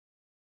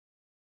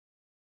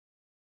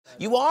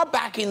You are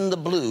back in the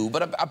blue,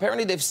 but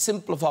apparently they've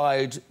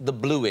simplified the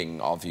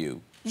bluing of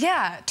you.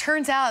 Yeah,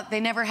 turns out they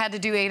never had to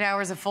do 8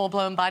 hours of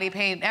full-blown body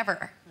paint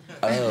ever.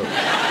 Oh.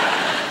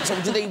 So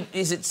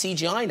is it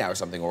CGI now or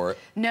something, or...?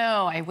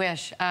 No, I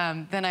wish.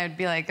 Then I would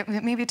be like,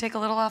 maybe take a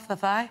little off the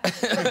thigh?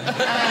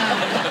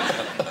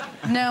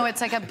 No,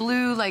 it's like a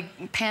blue,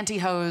 like,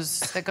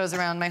 pantyhose that goes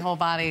around my whole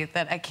body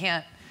that I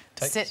can't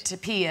sit to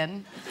pee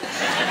in.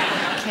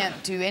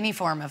 Can't do any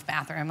form of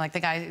bathroom. Like, the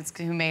guy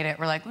who made it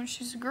were like, well,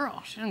 she's a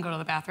girl. She didn't go to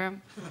the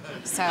bathroom.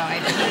 So I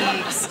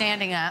pee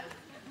standing up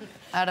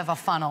out of a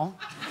funnel.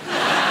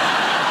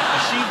 A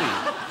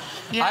sheebie.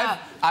 Yeah.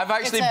 I've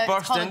actually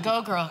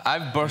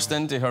I've burst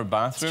into her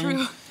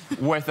bathroom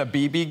with a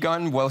BB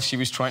gun while she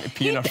was trying to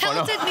pee in her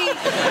funnel. He pelted me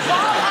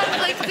while I'm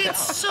like,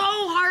 it's so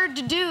hard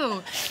to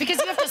do because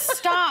you have to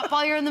stop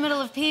while you're in the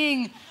middle of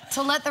peeing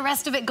to let the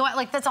rest of it go out.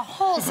 Like, that's a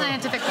whole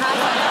scientific process.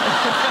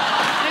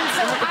 And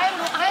so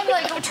I'm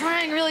like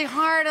trying really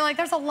hard and like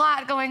there's a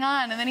lot going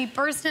on. And then he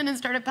burst in and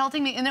started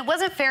pelting me. And it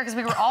wasn't fair because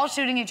we were all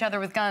shooting each other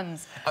with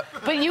guns.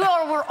 But you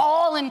all were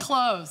all in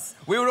clothes.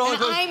 We were all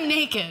and I'm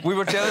naked. We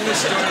were telling this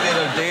story the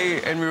other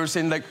day and we were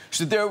saying like,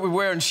 so there we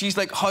were and she's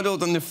like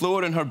huddled on the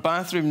floor in her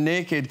bathroom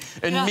naked.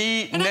 And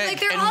me, and Nick, I'm like,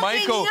 they're and all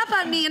Michael. ganging up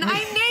on me and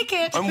I'm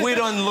naked. And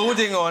we're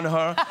unloading on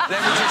her.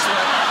 Then we just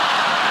went...